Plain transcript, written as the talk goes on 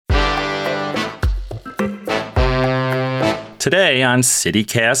Today on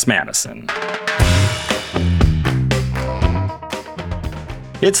CityCast Madison.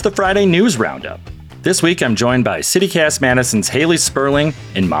 It's the Friday News Roundup. This week I'm joined by CityCast Madison's Haley Sperling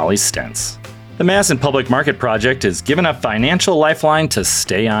and Molly Stentz. The Madison Public Market Project has given a financial lifeline to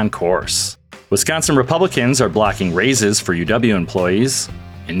stay on course. Wisconsin Republicans are blocking raises for UW employees.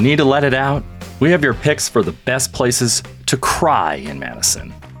 And need to let it out? We have your picks for the best places to cry in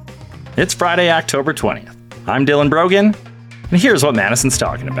Madison. It's Friday, October 20th. I'm Dylan Brogan, and here's what Madison's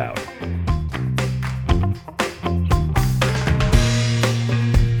talking about.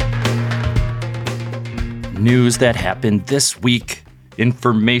 News that happened this week.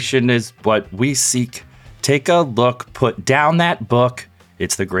 Information is what we seek. Take a look, put down that book.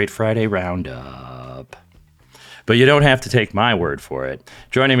 It's the Great Friday Roundup. But you don't have to take my word for it.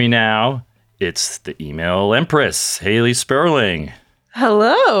 Joining me now, it's the email empress, Haley Sperling.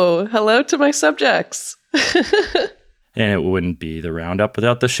 Hello. Hello to my subjects. And it wouldn't be the Roundup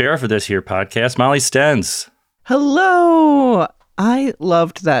without the sheriff of this here podcast, Molly Stentz. Hello. I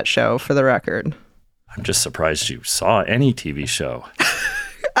loved that show, for the record. I'm just surprised you saw any TV show.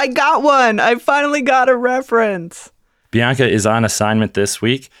 I got one. I finally got a reference. Bianca is on assignment this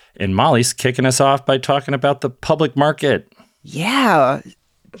week, and Molly's kicking us off by talking about the public market. Yeah.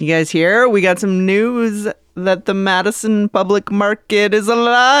 You guys hear? We got some news that the Madison Public Market is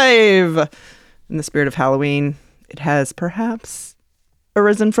alive. In the spirit of Halloween, it has perhaps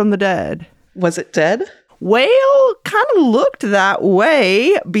arisen from the dead. Was it dead? Well, kind of looked that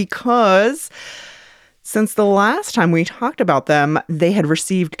way because since the last time we talked about them, they had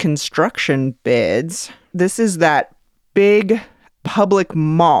received construction bids. This is that big public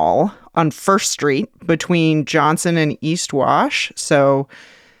mall on First Street between Johnson and East Wash. So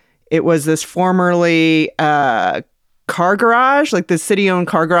it was this formerly car garage, like the city-owned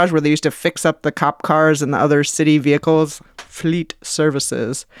car garage where they used to fix up the cop cars and the other city vehicles, fleet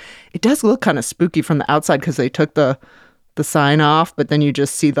services. It does look kind of spooky from the outside because they took the sign off, but then you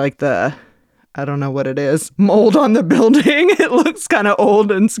just see like the, I don't know what it is, mold on the building. It looks kind of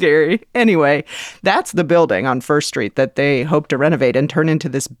old and scary. Anyway, that's the building on First Street that they hope to renovate and turn into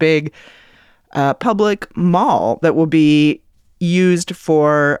this big public mall that will be used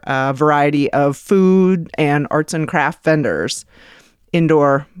for a variety of food and arts and craft vendors,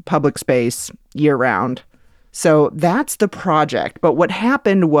 indoor public space year round. So that's the project. But what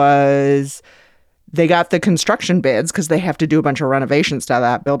happened was they got the construction bids because they have to do a bunch of renovations to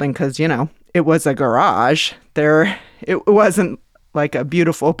that building because, you know, it was a garage. It wasn't like a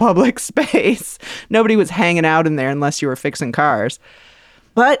beautiful public space. Nobody was hanging out in there unless you were fixing cars.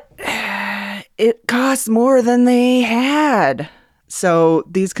 But it cost more than they had. So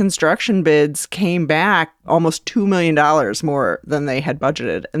these construction bids came back almost $2 million more than they had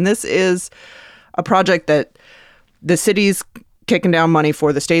budgeted. And this is a project that the city's kicking down money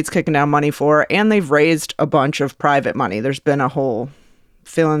for, the state's kicking down money for, and they've raised a bunch of private money. There's been a whole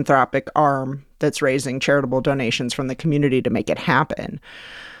philanthropic arm that's raising charitable donations from the community to make it happen.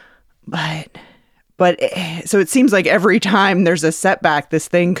 But so it seems like every time there's a setback, this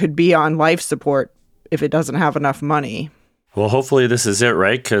thing could be on life support if it doesn't have enough money. Well, hopefully this is it,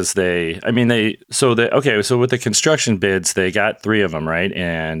 right? Because so with the construction bids, they got 3 of them, right?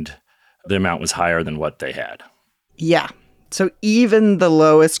 And the amount was higher than what they had. Yeah. So even the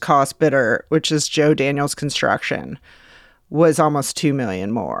lowest cost bidder, which is Joe Daniels Construction, was almost $2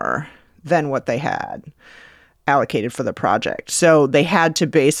 million more than what they had allocated for the project. So they had to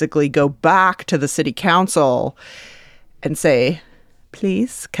basically go back to the city council and say,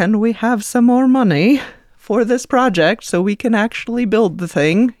 please, can we have some more money for this project so we can actually build the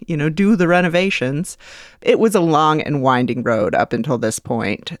thing, do the renovations? It was a long and winding road up until this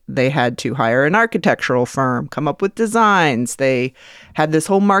point. They had to hire an architectural firm, come up with designs. They had this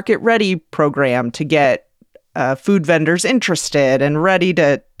whole market ready program to get food vendors interested and ready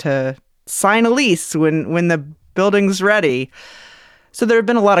to sign a lease when the building's ready. So there have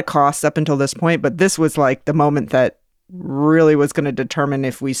been a lot of costs up until this point, but this was like the moment that really was going to determine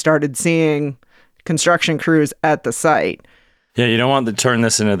if we started seeing construction crews at the site. Yeah, you don't want to turn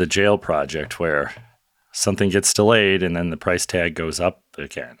this into the jail project where something gets delayed and then the price tag goes up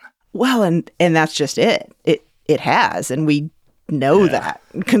again. Well, and that's just it. It has, and we know that.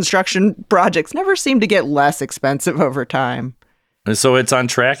 Construction projects never seem to get less expensive over time. So it's on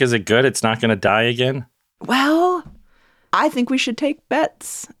track? Is it good? It's not going to die again? Well, I think we should take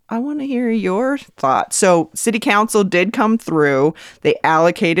bets. I want to hear your thoughts. So city council did come through. They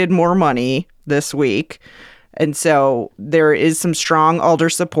allocated more money this week. And so there is some strong alder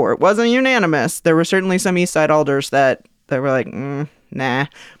support. It wasn't unanimous. There were certainly some East Side alders that were like, nah.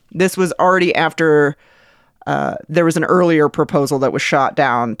 This was already after There was an earlier proposal that was shot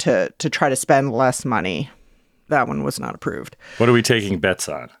down to try to spend less money. That one was not approved. What are we taking bets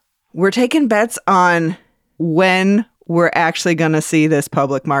on? We're taking bets on when we're actually going to see this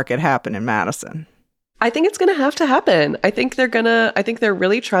public market happen in Madison. I think it's going to happen. I think they're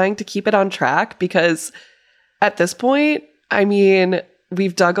really trying to keep it on track because at this point, I mean,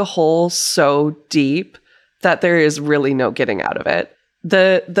 we've dug a hole so deep that there is really no getting out of it.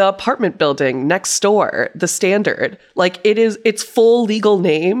 The apartment building next door, the Standard, like its full legal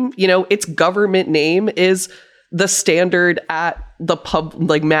name, its government name is the Standard at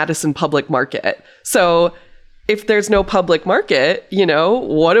the Madison public market. So if there's no public market,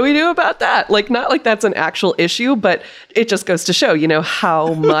 what do we do about that? Not like that's an actual issue, but it just goes to show,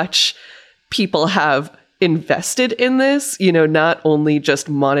 how much people have invested in this, not only just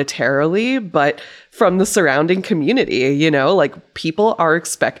monetarily, but from the surrounding community, people are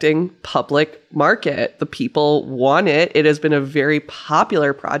expecting public market. The people want it. It has been a very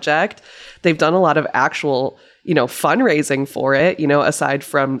popular project. They've done a lot of actual fundraising for it, aside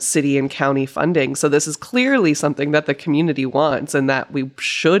from city and county funding. So this is clearly something that the community wants and that we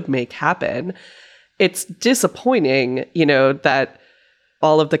should make happen. It's disappointing, that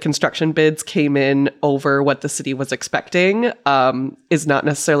all of the construction bids came in over what the city was expecting, is not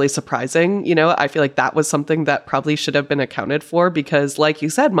necessarily surprising. I feel like that was something that probably should have been accounted for because, like you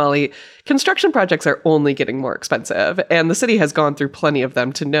said, Molly, construction projects are only getting more expensive, and the city has gone through plenty of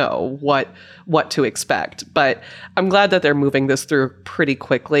them to know what to expect. But I'm glad that they're moving this through pretty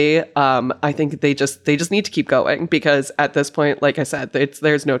quickly. I think they just need to keep going because at this point, like I said,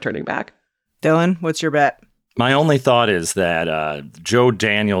 there's no turning back. Dylan, what's your bet? My only thought is that Joe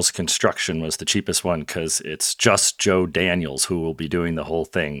Daniels Construction was the cheapest one because it's just Joe Daniels who will be doing the whole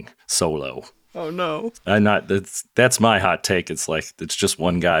thing solo. Oh, no. That's my hot take. It's just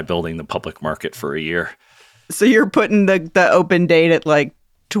one guy building the public market for a year. So you're putting the open date at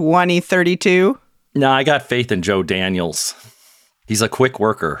 2032? No, I got faith in Joe Daniels. He's a quick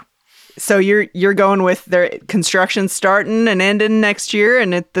worker. So you're going with their construction starting and ending next year,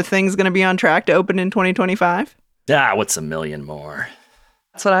 and the thing's going to be on track to open in 2025? What's a million more?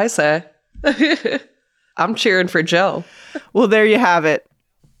 That's what I say. I'm cheering for Joe. Well, there you have it.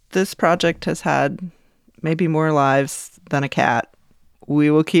 This project has had maybe more lives than a cat.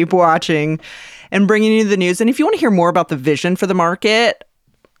 We will keep watching and bringing you the news. And if you want to hear more about the vision for the market,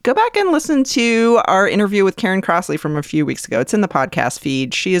 go back and listen to our interview with Karen Crossley from a few weeks ago. It's in the podcast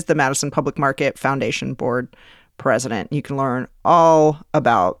feed. She is the Madison Public Market Foundation Board president. You can learn all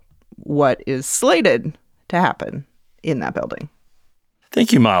about what is slated to happen in that building.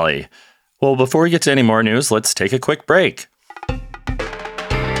 Thank you, Molly. Well, before we get to any more news, let's take a quick break.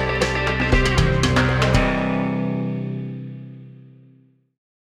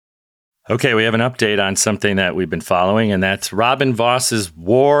 Okay, we have an update on something that we've been following, and that's Robin Voss's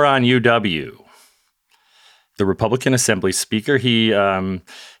war on UW. The Republican Assembly Speaker, he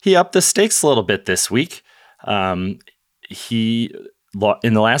upped the stakes a little bit this week. In the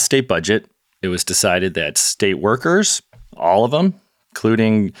last state budget, it was decided that state workers, all of them,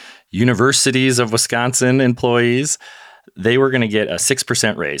 including Universities of Wisconsin employees, they were going to get a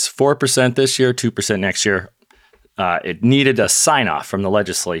 6% raise, 4% this year, 2% next year. It needed a sign-off from the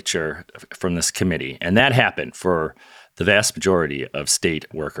legislature from this committee, and that happened for the vast majority of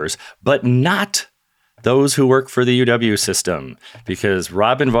state workers, but not those who work for the UW system, because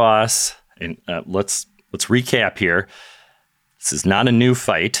Robin Voss, and let's recap here. This is not a new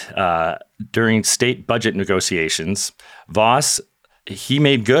fight. During state budget negotiations, Voss, he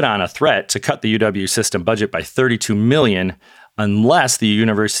made good on a threat to cut the UW system budget by $32 million unless the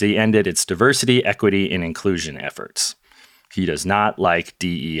university ended its diversity, equity, and inclusion efforts. He does not like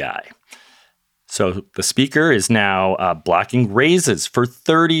DEI. So the speaker is now blocking raises for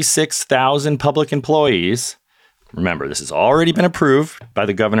 36,000 public employees. Remember, this has already been approved by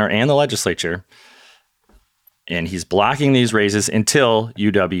the governor and the legislature. And he's blocking these raises until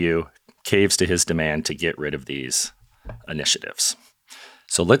UW caves to his demand to get rid of these initiatives.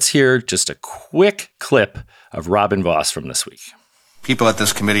 So let's hear just a quick clip of Robin Voss from this week. People at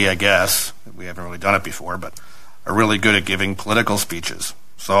this committee, I guess, we haven't really done it before, but are really good at giving political speeches.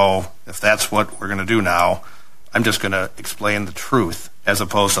 So if that's what we're going to do now, I'm just going to explain the truth as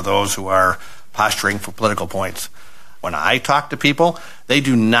opposed to those who are posturing for political points. When I talk to people, they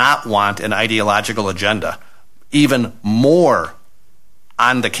do not want an ideological agenda, even more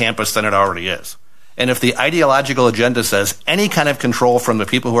on the campus than it already is. And if the ideological agenda says any kind of control from the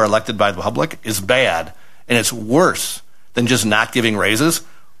people who are elected by the public is bad, and it's worse than just not giving raises,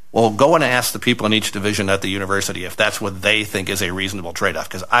 Well, go and ask the people in each division at the university if that's what they think is a reasonable trade-off,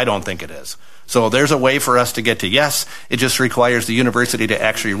 because I don't think it is. So there's a way for us to get to yes. It just requires the university to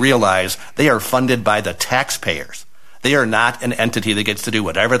actually realize they are funded by the taxpayers. They are not an entity that gets to do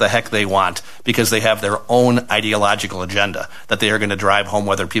whatever the heck they want because they have their own ideological agenda that they are going to drive home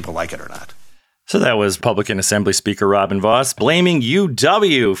whether people like it or not. So that was Republican Assembly Speaker Robin Vos blaming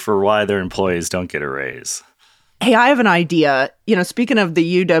UW for why their employees don't get a raise. Hey, I have an idea. Speaking of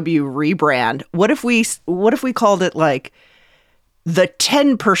the UW rebrand, what if we called it like the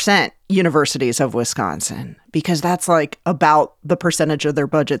 10% universities of Wisconsin? Because that's like about the percentage of their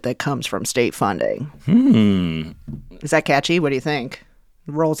budget that comes from state funding. Is that catchy? What do you think?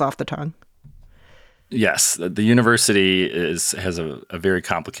 It rolls off the tongue. Yes, the university has a very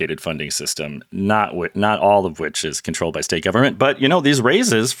complicated funding system, not all of which is controlled by state government. But, these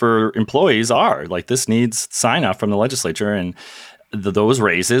raises for employees are like this needs sign off from the legislature. And those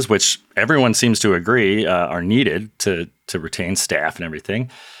raises, which everyone seems to agree are needed to retain staff and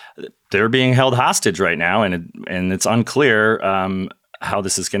everything, they're being held hostage right now. And it's unclear how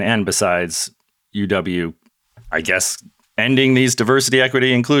this is going to end besides UW, I guess, ending these diversity,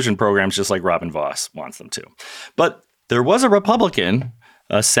 equity, inclusion programs just like Robin Vos wants them to. But there was a Republican,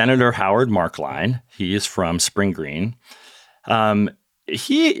 Senator Howard Markline. He is from Spring Green.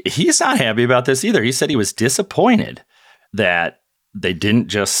 He's not happy about this either. He said he was disappointed that they didn't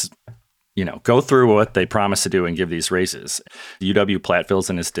just, go through what they promised to do and give these raises. UW Platteville's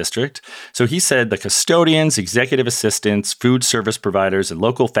in his district. So he said the custodians, executive assistants, food service providers, and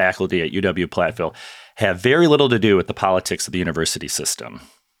local faculty at UW Platteville have very little to do with the politics of the university system.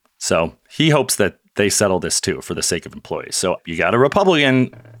 So he hopes that they settle this too for the sake of employees. So you got a Republican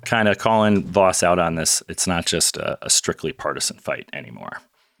kind of calling Vos out on this. It's not just a strictly partisan fight anymore.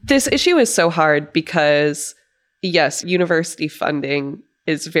 This issue is so hard because, yes, university funding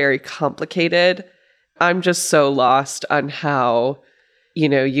is very complicated. I'm just so lost on how,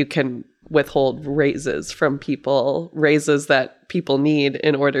 you can withhold raises from people, raises that people need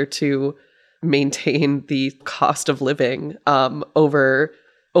in order to maintain the cost of living over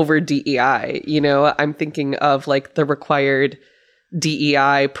DEI. I'm thinking of like the required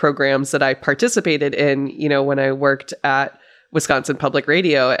DEI programs that I participated in, when I worked at Wisconsin Public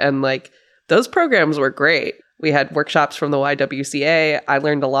Radio, and like those programs were great. We had workshops from the YWCA. I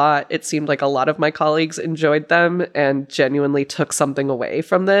learned a lot. It seemed like a lot of my colleagues enjoyed them and genuinely took something away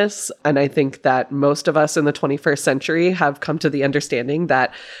from this. And I think that most of us in the 21st century have come to the understanding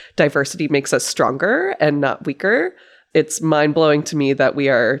that diversity makes us stronger and not weaker. It's mind-blowing to me that we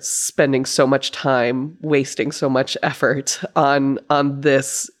are spending so much time, wasting so much effort on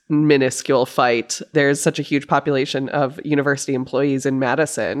this minuscule fight. There's such a huge population of university employees in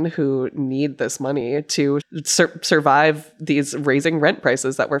Madison who need this money to survive these raising rent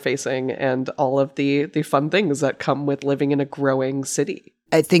prices that we're facing and all of the fun things that come with living in a growing city.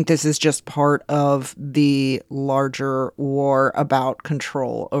 I think this is just part of the larger war about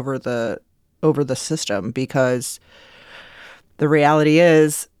control over the system, because the reality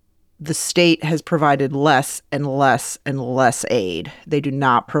is the state has provided less and less and less aid. They do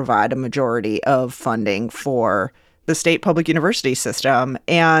not provide a majority of funding for the state public university system,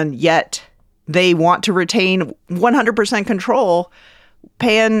 and yet they want to retain 100% control,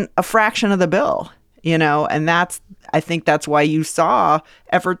 paying a fraction of the bill, and I think that's why you saw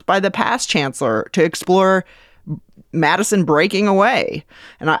efforts by the past chancellor to explore Madison breaking away.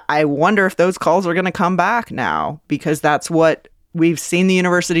 And I wonder if those calls are going to come back now, because that's what we've seen the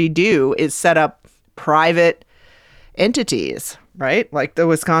university do, is set up private entities, right? Like the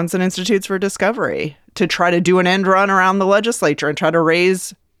Wisconsin Institutes for Discovery, to try to do an end run around the legislature and try to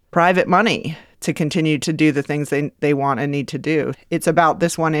raise private money to continue to do the things they want and need to do. It's about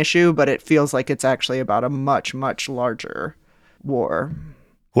this one issue, but it feels like it's actually about a much, much larger war.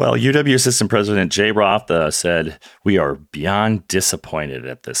 Well, UW Assistant President Jay Roth said, "We are beyond disappointed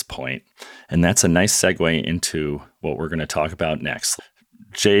at this point." And that's a nice segue into what we're going to talk about next.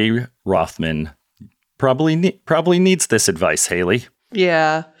 Jay Rothman probably needs this advice, Haley.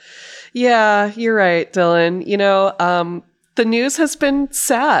 Yeah, you're right, Dylan. The news has been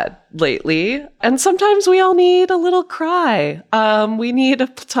sad lately, and sometimes we all need a little cry. We need a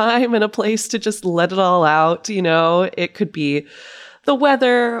time and a place to just let it all out. It could be the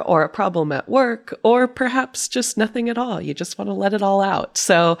weather or a problem at work, or perhaps just nothing at all. You just want to let it all out.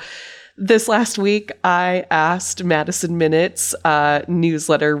 So this last week, I asked Madison Minute's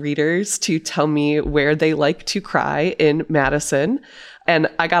newsletter readers to tell me where they like to cry in Madison. And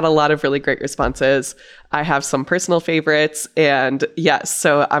I got a lot of really great responses. I have some personal favorites. And yes,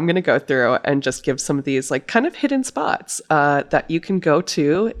 so I'm going to go through and just give some of these like kind of hidden spots that you can go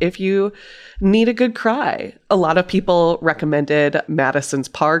to if you need a good cry. A lot of people recommended Madison's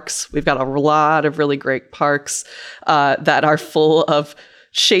parks. We've got a lot of really great parks that are full of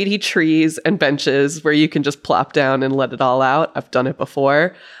shady trees and benches where you can just plop down and let it all out. I've done it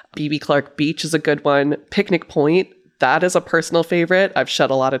before. B.B. Clark Beach is a good one. Picnic Point, that is a personal favorite. I've shed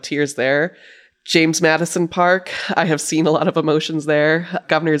a lot of tears there. James Madison Park, I have seen a lot of emotions there.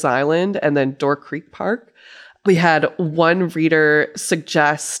 Governor's Island, and then Door Creek Park. We had one reader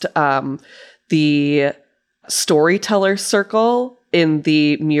suggest the Storyteller Circle in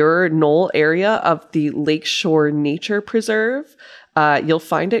the Muir Knoll area of the Lakeshore Nature Preserve. You'll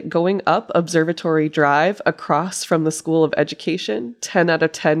find it going up Observatory Drive across from the School of Education. 10 out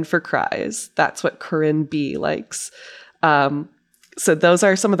of 10 for cries. That's what Corinne B likes. So those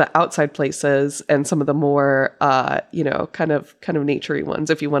are some of the outside places and some of the more, kind of naturey ones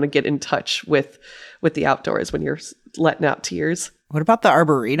if you want to get in touch with the outdoors when you're letting out tears. What about the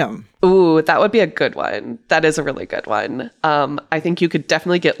Arboretum? Ooh, that would be a good one. That is a really good one. I think you could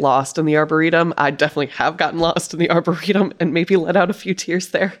definitely get lost in the Arboretum. I definitely have gotten lost in the Arboretum and maybe let out a few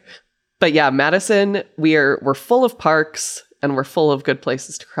tears there. But yeah, Madison, we're full of parks and we're full of good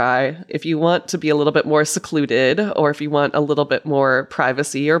places to cry. If you want to be a little bit more secluded, or if you want a little bit more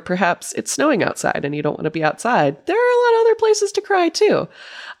privacy, or perhaps it's snowing outside and you don't want to be outside, there are a lot of other places to cry too.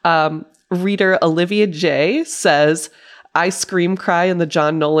 Reader Olivia J says, I scream cry in the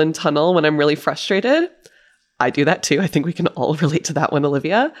John Nolan tunnel when I'm really frustrated. I do that too. I think we can all relate to that one,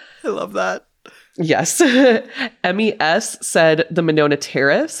 Olivia. I love that. Yes. MES said the Monona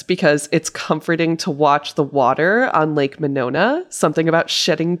Terrace because it's comforting to watch the water on Lake Monona. Something about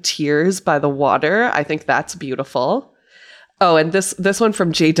shedding tears by the water. I think that's beautiful. Oh, and this one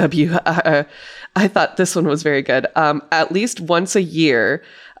from JW, I thought this one was very good. At least once a year,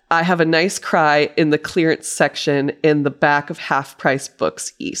 I have a nice cry in the clearance section in the back of Half Price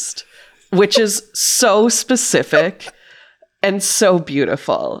Books East, which is so specific and so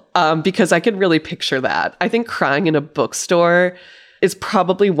beautiful, because I can really picture that. I think crying in a bookstore is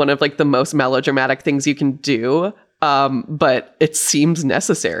probably one of like the most melodramatic things you can do, but it seems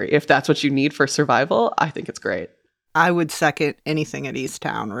necessary. If that's what you need for survival, I think it's great. I would second anything at East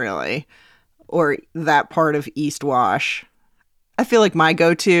Town, really, or that part of East Wash. I feel like my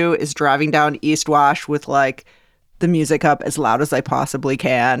go-to is driving down East Wash with like the music up as loud as I possibly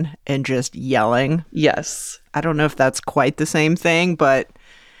can and just yelling. Yes. I don't know if that's quite the same thing, but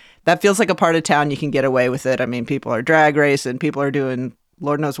that feels like a part of town you can get away with it. I mean, people are drag racing, people are doing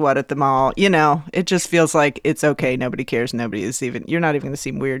Lord knows what at the mall. You know, it just feels like it's okay. Nobody cares. You're not even going to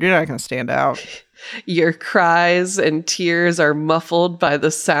seem weird. You're not going to stand out. Your cries and tears are muffled by the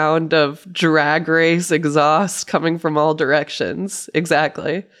sound of drag race exhaust coming from all directions.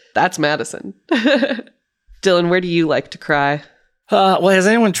 Exactly. That's Madison. Dylan, where do you like to cry? Well, has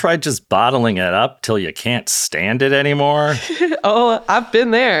anyone tried just bottling it up till you can't stand it anymore? Oh, I've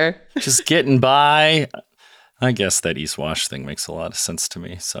been there. Just getting by. I guess that East Wash thing makes a lot of sense to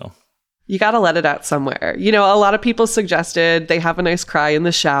me, so. You got to let it out somewhere. You know, a lot of people suggested they have a nice cry in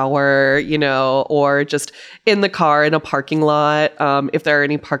the shower, you know, or just in the car in a parking lot, if there are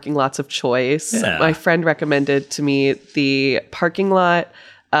any parking lots of choice. Yeah. My friend recommended to me the parking lot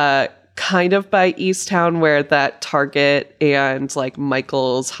kind of by East Town where that Target and like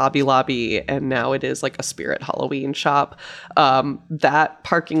Michael's Hobby Lobby, and now it is like a Spirit Halloween shop. That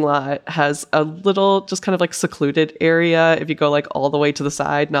parking lot has a little just kind of like secluded area if you go like all the way to the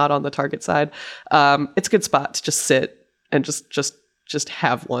side, not on the Target side. It's a good spot to just sit and just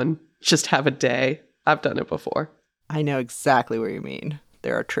have one, just have a day. I've done it before. I know exactly what you mean.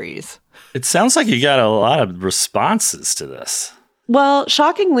 There are trees. It sounds like you got a lot of responses to this. Well,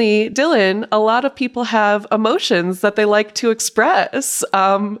 shockingly, Dylan, a lot of people have emotions that they like to express,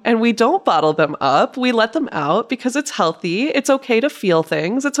 and we don't bottle them up. We let them out because it's healthy. It's okay to feel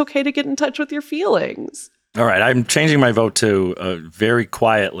things. It's okay to get in touch with your feelings. All right, I'm changing my vote to very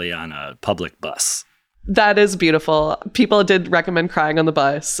quietly on a public bus. That is beautiful. People did recommend crying on the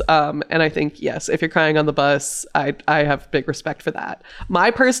bus, and I think, yes, if you're crying on the bus, I have big respect for that.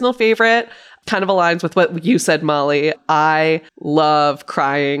 My personal favorite kind of aligns with what you said, Molly. I love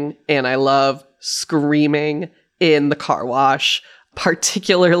crying and I love screaming in the car wash,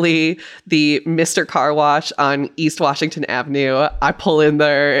 particularly the Mr. Car Wash on East Washington Avenue. I pull in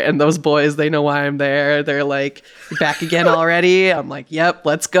there and those boys, they know why I'm there. They're like, back again already? I'm like, yep,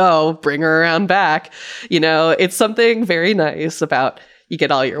 let's go. Bring her around back. You know, it's something very nice about you get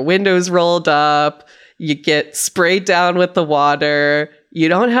all your windows rolled up, you get sprayed down with the water, You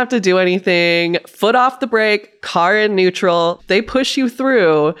don't have to do anything. Foot off the brake, car in neutral. They push you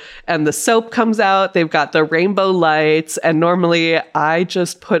through and the soap comes out. They've got the rainbow lights. And normally I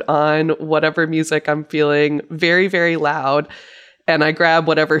just put on whatever music I'm feeling very, very loud. And I grab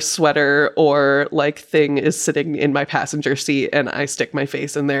whatever sweater or like thing is sitting in my passenger seat and I stick my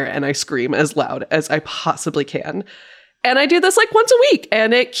face in there and I scream as loud as I possibly can. And I do this like once a week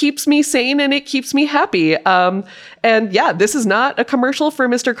and it keeps me sane and it keeps me happy. And yeah, this is not a commercial for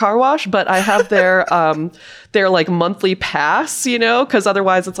Mr. Car Wash, but I have their like monthly pass, you know, because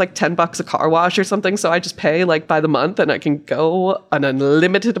otherwise it's like $10 a car wash or something. So I just pay like by the month and I can go an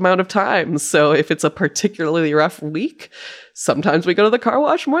unlimited amount of times. So if it's a particularly rough week, sometimes we go to the car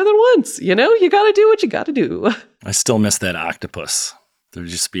wash more than once. You know, you got to do what you got to do. I still miss that octopus. There'd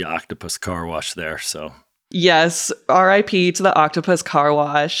just be octopus car wash there, so... Yes, RIP to the octopus car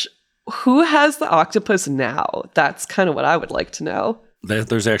wash. Who has the octopus now? That's kind of what I would like to know.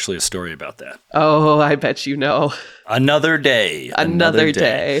 There's actually a story about that. Oh, I bet you know. Another day. Another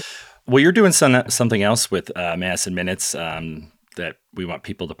day. Well, you're doing something else with Madison Minutes that we want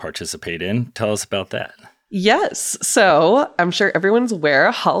people to participate in. Tell us about that. Yes. So I'm sure everyone's aware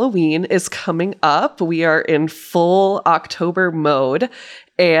Halloween is coming up. We are in full October mode.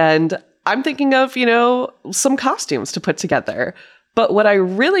 And I'm thinking of, you know, some costumes to put together. But what I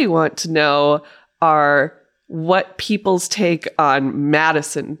really want to know are what people's take on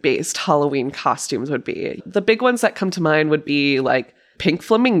Madison-based Halloween costumes would be. The big ones that come to mind would be like pink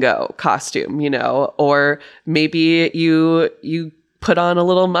flamingo costume, you know, or maybe you put on a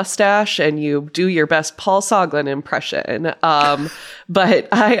little mustache and you do your best Paul Soglin impression. But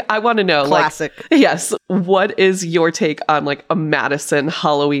I want to know, classic. Like, yes, what is your take on like a Madison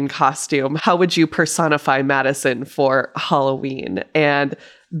Halloween costume? How would you personify Madison for Halloween? And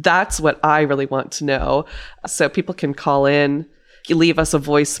that's what I really want to know. So people can call in, leave us a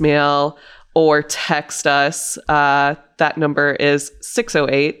voicemail or text us. That number is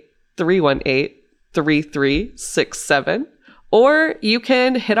 608-318-3367. Or you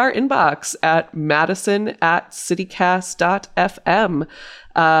can hit our inbox at madison@citycast.fm.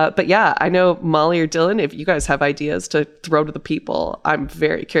 But yeah, I know Molly or Dylan, if you guys have ideas to throw to the people, I'm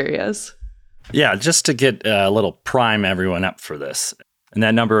very curious. Yeah, just to get a little prime everyone up for this. And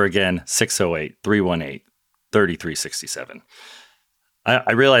that number again, 608-318-3367.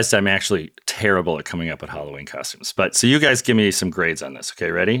 I realized I'm actually terrible at coming up with Halloween costumes. But so you guys give me some grades on this.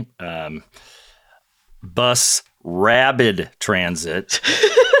 Okay, ready? Bus Rabid Transit.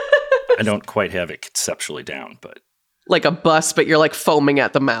 I don't quite have it conceptually down, but... Like a bus, but you're like foaming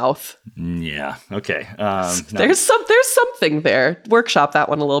at the mouth. Yeah, okay. There's something there. Workshop that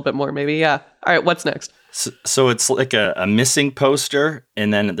one a little bit more, maybe, yeah. All right, what's next? So it's like a missing poster,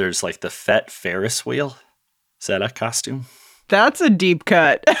 and then there's like the Fett Ferris wheel. Is that a costume? That's a deep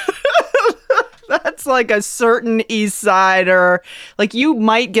cut. That's like a certain East Sider. Like you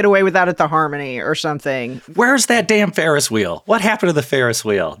might get away with that at the Harmony or something. Where's that damn Ferris wheel? What happened to the Ferris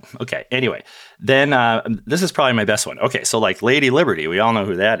wheel? Okay, anyway. Then this is probably my best one. Okay, so like Lady Liberty, we all know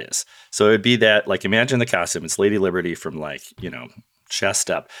who that is. So it'd be that, like imagine the costume. It's Lady Liberty from like, you know,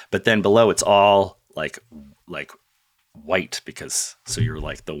 chest up. But then below it's all like white because so you're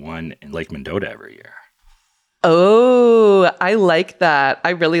like the one in Lake Mendota every year. Oh, I like that.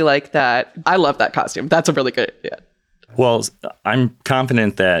 I really like that. I love that costume. That's a really good idea. Well, I'm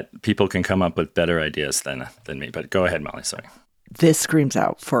confident that people can come up with better ideas than me. But go ahead, Molly. Sorry. This screams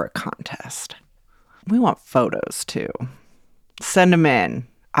out for a contest. We want photos, too. Send them in.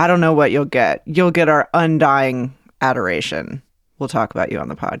 I don't know what you'll get. You'll get our undying adoration. We'll talk about you on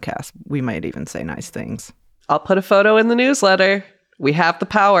the podcast. We might even say nice things. I'll put a photo in the newsletter. We have the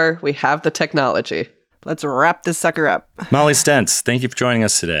power. We have the technology. Let's wrap this sucker up. Molly Stentz, thank you for joining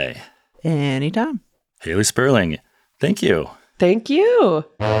us today. Anytime. Haley Sperling, thank you. Thank you.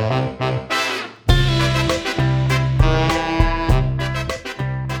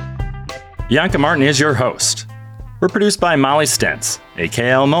 Bianca Martin is your host. We're produced by Molly Stentz,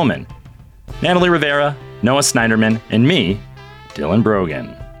 AKL Moman, Natalie Rivera, Noah Snyderman, and me, Dylan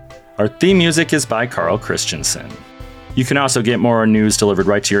Brogan. Our theme music is by Carl Christensen. You can also get more news delivered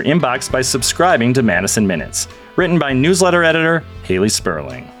right to your inbox by subscribing to Madison Minutes, written by newsletter editor Haley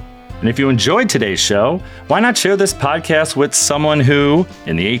Sperling. And if you enjoyed today's show, why not share this podcast with someone who,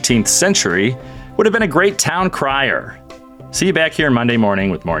 in the 18th century, would have been a great town crier? See you back here Monday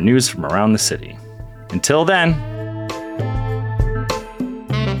morning with more news from around the city. Until then,